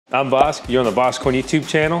I'm Vosk, you're on the VoskCoin YouTube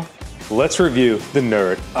channel. Let's review the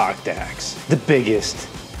Nerdoctaxe, the biggest,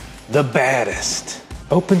 the baddest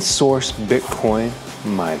open source Bitcoin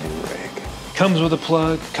mining rig. Comes with a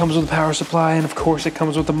plug, comes with a power supply, and of course it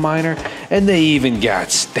comes with a miner, and they even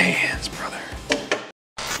got stands, brother.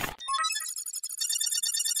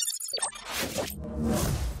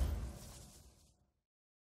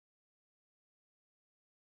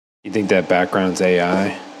 You think that background's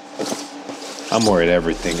AI? I'm worried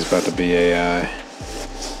everything's about to be AI.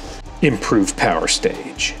 Improved power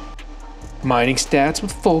stage. Mining stats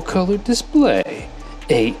with full color display.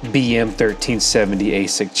 8 BM1370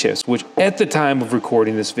 ASIC chips, which at the time of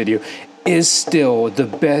recording this video is still the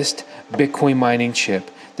best Bitcoin mining chip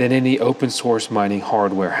that any open source mining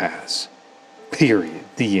hardware has. Period.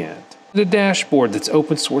 The end. The dashboard that's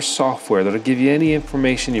open source software that'll give you any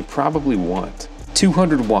information you probably want.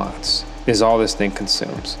 200 watts is all this thing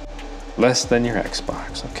consumes. Less than your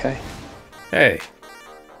Xbox, okay? Hey,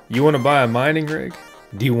 you want to buy a mining rig?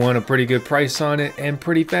 Do you want a pretty good price on it and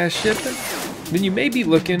pretty fast shipping? Then you may be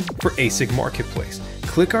looking for ASIC Marketplace.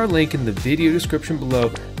 Click our link in the video description below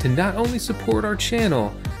to not only support our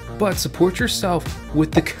channel, but support yourself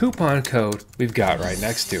with the coupon code we've got right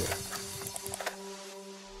next to it.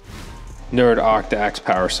 Nerdoctaxe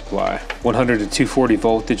power supply. 100 to 240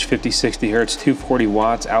 voltage, 50-60 hertz, 240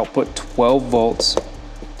 watts, output 12 volts,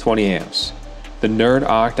 20 amps. The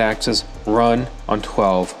Nerdoctaxes run on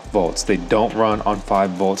 12 volts. They don't run on 5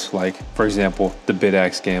 volts like, for example, the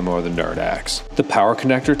Bitaxe Gamma or the Nerdaxe. The power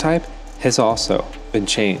connector type has also been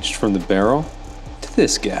changed from the barrel to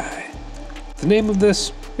this guy. The name of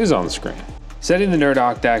this is on the screen. Setting the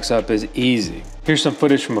Nerdoctaxe up is easy. Here's some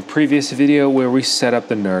footage from a previous video where we set up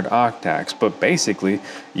the Nerdoctaxe, but basically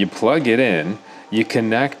you plug it in, you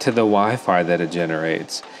connect to the Wi-Fi that it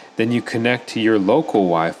generates, then you connect to your local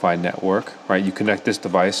Wi-Fi network, right? You connect this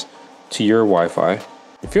device to your Wi-Fi.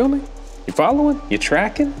 You feel me? You following? You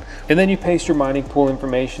tracking? And then you paste your mining pool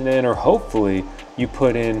information in, or hopefully you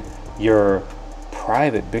put in your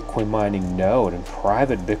private Bitcoin mining node and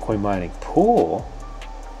private Bitcoin mining pool,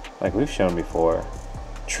 like we've shown before.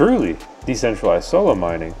 Truly decentralized solo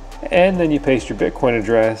mining. And then you paste your Bitcoin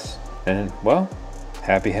address and, well,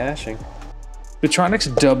 happy hashing.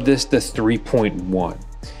 Bitronics dubbed this the 3.1.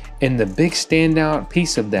 And the big standout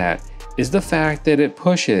piece of that is the fact that it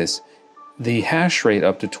pushes the hash rate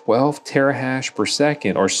up to 12 terahash per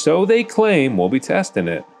second, or so they claim. We'll be testing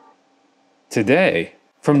it today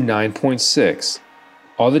from 9.6.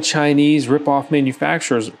 All the Chinese rip-off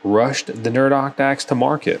manufacturers rushed the Nerdoctaxe to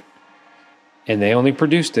market, and they only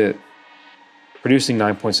producing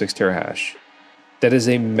 9.6 terahash. That is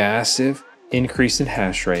a massive increase in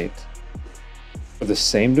hash rate for the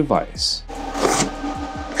same device.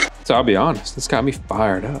 So I'll be honest, this got me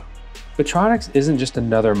fired up. Bitronics isn't just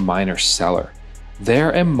another miner seller.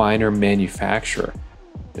 They're a miner manufacturer.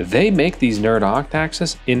 They make these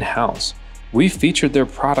Nerdoctaxes in-house. We've featured their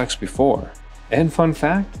products before. And fun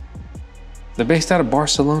fact, they're based out of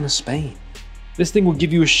Barcelona, Spain. This thing will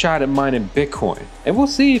give you a shot at mining Bitcoin, and we'll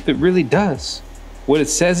see if it really does what it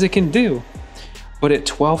says it can do. But at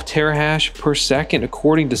 12 terahash per second,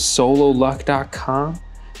 according to sololuck.com,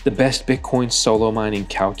 the best Bitcoin solo mining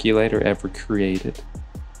calculator ever created,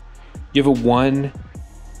 you have a 1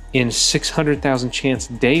 in 600,000 chance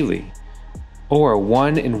daily, or a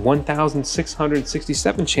 1 in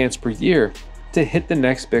 1,667 chance per year to hit the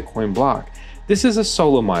next Bitcoin block. This is a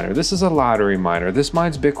solo miner. This is a lottery miner. This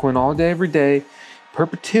mines Bitcoin all day, every day,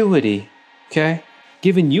 perpetuity, okay?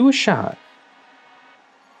 Giving you a shot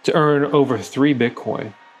to earn over 3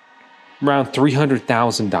 Bitcoin, around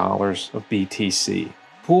 $300,000 of BTC.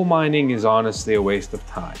 Pool mining is honestly a waste of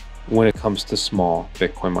time when it comes to small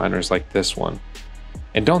Bitcoin miners like this one.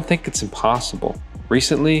 And don't think it's impossible.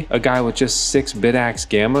 Recently, a guy with just 6 Bitaxe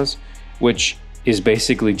Gammas, which is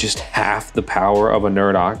basically just half the power of a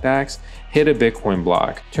Nerdoctaxe, hit a Bitcoin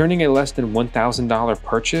block, turning a less than $1,000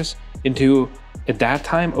 purchase into, at that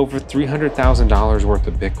time, over $300,000 worth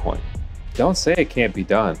of Bitcoin. Don't say it can't be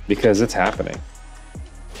done, because it's happening.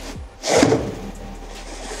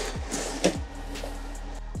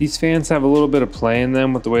 These fans have a little bit of play in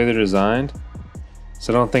them with the way they're designed,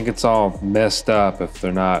 so don't think it's all messed up if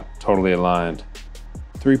they're not totally aligned.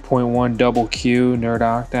 3.1 double Q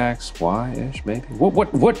Nerdoctaxe Y-ish maybe.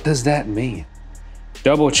 What does that mean?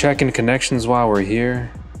 Double checking connections while we're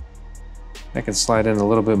here. I can slide in a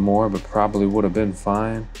little bit more, but probably would have been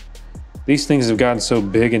fine. These things have gotten so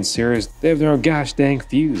big and serious, they have their own gosh dang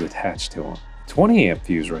fuse attached to them. 20 amp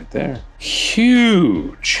fuse right there.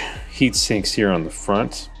 Huge heat sinks here on the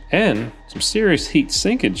front, and some serious heat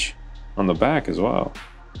sinkage on the back as well.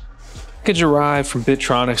 Package arrived from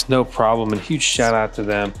Bitronics, no problem, and huge shout out to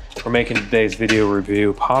them for making today's video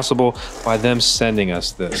review possible by them sending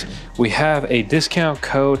us this. We have a discount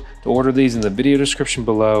code to order these in the video description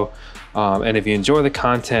below. And if you enjoy the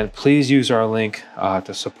content, please use our link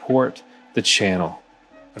to support the channel.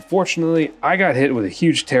 Unfortunately, I got hit with a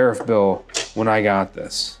huge tariff bill when I got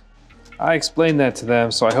this. I explained that to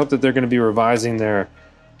them, so I hope that they're going to be revising their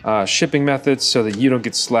shipping methods so that you don't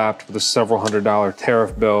get slapped with a several $100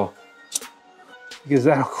 tariff bill, because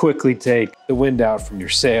that'll quickly take the wind out from your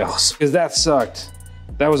sails. Because that sucked.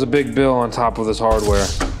 That was a big bill on top of this hardware.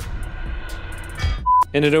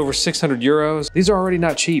 And at over 600 euros, these are already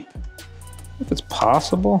not cheap. If it's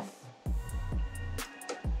possible,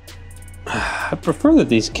 I prefer that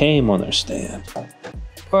these came on their stand.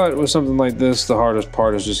 But with something like this, the hardest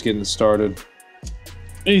part is just getting started.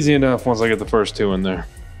 Easy enough once I get the first two in there.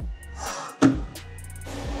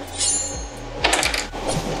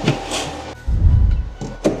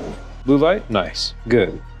 Blue light? Nice.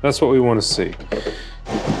 Good. That's what we want to see.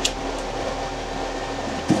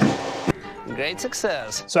 Great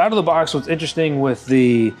success. So out of the box, what's interesting with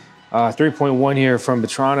the 3.1 here from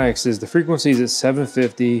Bitronics is the frequency is at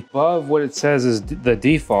 750. Above what it says is the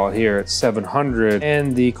default here at 700.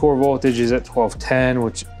 And the core voltage is at 1210,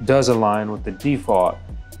 which does align with the default.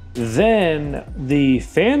 Then the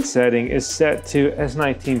fan setting is set to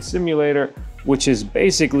S19 simulator, which is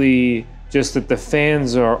basically just that the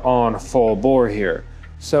fans are on full bore here.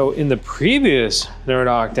 So in the previous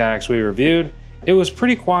Nerdoctaxe we reviewed, it was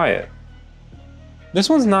pretty quiet. This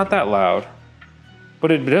one's not that loud,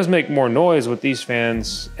 but it does make more noise with these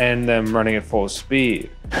fans and them running at full speed.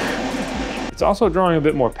 It's also drawing a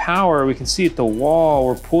bit more power. We can see at the wall,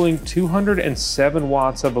 we're pulling 207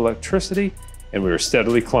 watts of electricity, and we are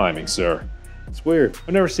steadily climbing, sir. It's weird,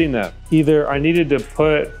 I've never seen that. Either I needed to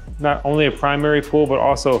put not only a primary pool, but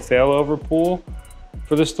also a failover pool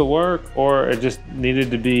for this to work, or it just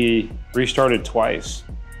needed to be restarted twice.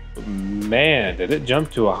 But man, did it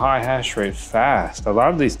jump to a high hash rate fast. A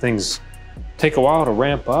lot of these things take a while to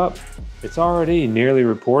ramp up. It's already nearly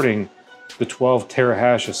reporting the 12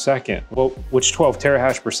 terahash a second. Well, which 12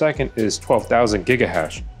 terahash per second is 12,000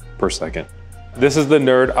 gigahash per second. This is the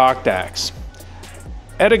Nerdoctaxe.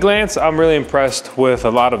 At a glance, I'm really impressed with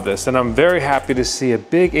a lot of this, and I'm very happy to see a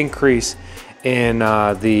big increase in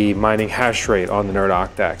the mining hash rate on the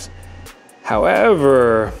Nerdoctaxe.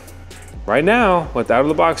 However, right now, with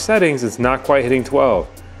out-of-the-box settings, it's not quite hitting 12.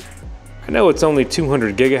 I know it's only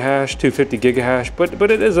 200 gigahash, 250 gigahash,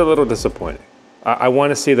 but it is a little disappointing. I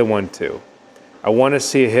want to see the 1.2. I want to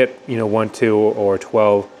see it hit, 1.2 or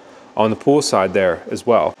 12 on the pool side there as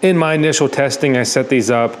well. In my initial testing, I set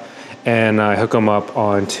these up and I hook them up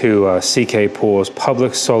onto CK Pool's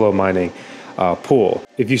public solo mining pool.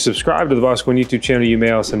 If you subscribe to the VoskCoin YouTube channel, you may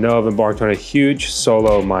also know I've embarked on a huge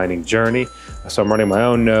solo mining journey. So I'm running my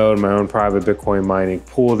own node, my own private Bitcoin mining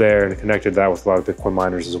pool there, and connected that with a lot of Bitcoin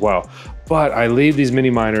miners as well. But I leave these mini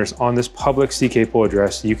miners on this public CK pool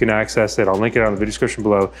address. You can access it. I'll link it on the video description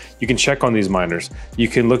below. You can check on these miners. You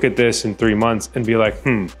can look at this in 3 months and be like,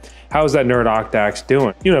 how's that Nerdoctaxe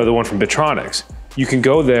doing? The one from Bitronics. You can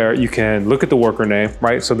go there, you can look at the worker name,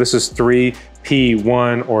 right? So this is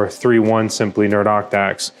 3P1 or 3.1 simply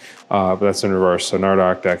Nerdoctaxe, but that's in reverse. So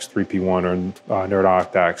Nerdoctaxe 3P1 or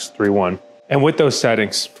Nerdoctaxe 3.1. And with those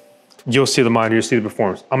settings, you'll see the miner, you'll see the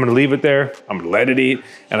performance. I'm gonna leave it there, I'm gonna let it eat,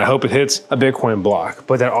 and I hope it hits a Bitcoin block.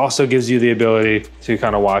 But that also gives you the ability to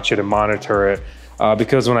kind of watch it and monitor it.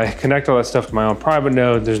 Because when I connect all that stuff to my own private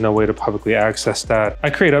node, there's no way to publicly access that. I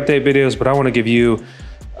create update videos, but I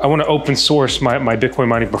wanna open source my Bitcoin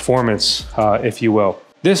mining performance, if you will.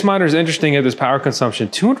 This miner is interesting at this power consumption.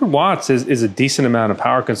 200 watts is a decent amount of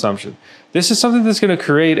power consumption. This is something that's gonna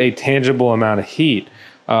create a tangible amount of heat,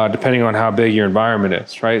 depending on how big your environment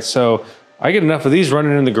is, right? So I get enough of these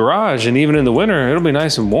running in the garage, and even in the winter, it'll be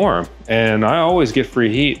nice and warm. And I always get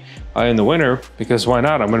free heat in the winter, because why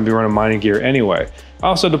not? I'm gonna be running mining gear anyway. I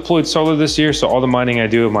also deployed solar this year, so all the mining I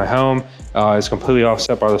do at my home is completely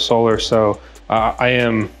offset by the solar. So I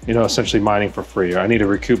am, essentially mining for free. I need to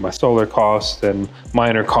recoup my solar costs and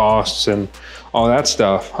miner costs and all that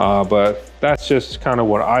stuff. But that's just kind of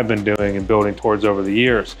what I've been doing and building towards over the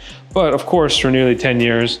years. But of course, for nearly 10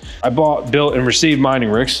 years, I bought, built, and received mining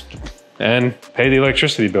rigs and pay the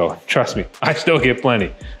electricity bill. Trust me, I still get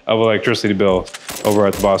plenty of electricity bill over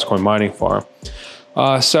at the VoskCoin mining farm.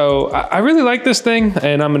 So I really like this thing,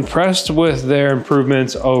 and I'm impressed with their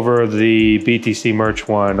improvements over the BTC merch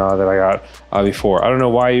one that I got before. I don't know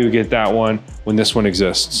why you would get that one when this one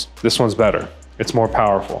exists. This one's better. It's more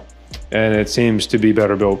powerful, and it seems to be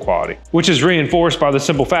better build quality, which is reinforced by the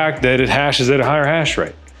simple fact that it hashes at a higher hash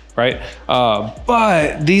rate. right?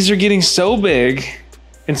 But these are getting so big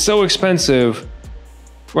and so expensive,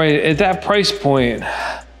 right? At that price point,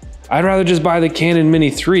 I'd rather just buy the Canaan Mini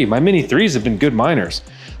 3. My Mini 3s have been good miners.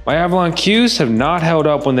 My Avalon Qs have not held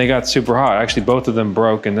up when they got super hot. Actually, both of them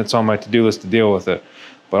broke, and that's on my to-do list to deal with it.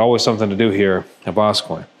 But always something to do here at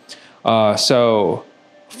VoskCoin. So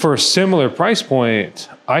for a similar price point,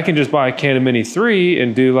 I can just buy a Canaan Mini 3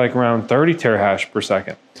 and do like around 30 terahash per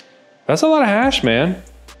second. That's a lot of hash, man.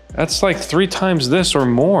 That's like 3 times this or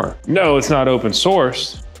more. No, it's not open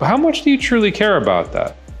source, but how much do you truly care about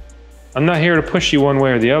that? I'm not here to push you one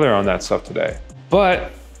way or the other on that stuff today.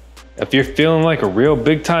 But if you're feeling like a real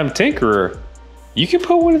big time tinkerer, you can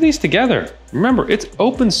put one of these together. Remember, it's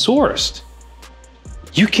open sourced.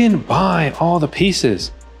 You can buy all the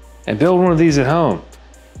pieces and build one of these at home.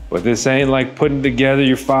 But this ain't like putting together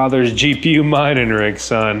your father's GPU mining rig,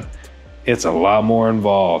 son. It's a lot more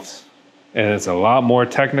involved and it's a lot more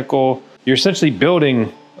technical. You're essentially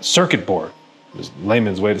building a circuit board. Just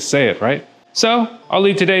layman's way to say it, right? So I'll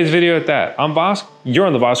leave today's video at that. I'm Vosk, you're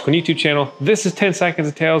on the VoskCoin YouTube channel. This is 10 Seconds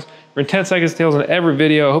of Tales. We're in 10 Seconds of Tales in every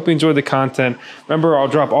video. I hope you enjoyed the content. Remember, I'll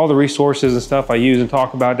drop all the resources and stuff I use and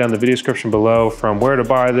talk about down in the video description below, from where to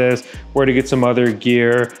buy this, where to get some other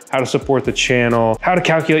gear, how to support the channel, how to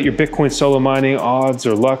calculate your Bitcoin solo mining odds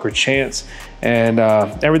or luck or chance, and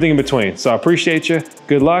everything in between. So I appreciate you.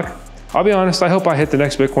 Good luck. I'll be honest, I hope I hit the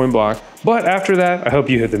next Bitcoin block, but after that, I hope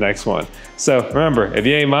you hit the next one. So remember, if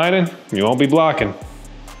you ain't mining, you won't be blocking.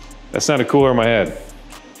 That sounded cooler in my head.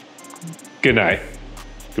 Good night.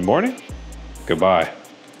 Good morning. Goodbye.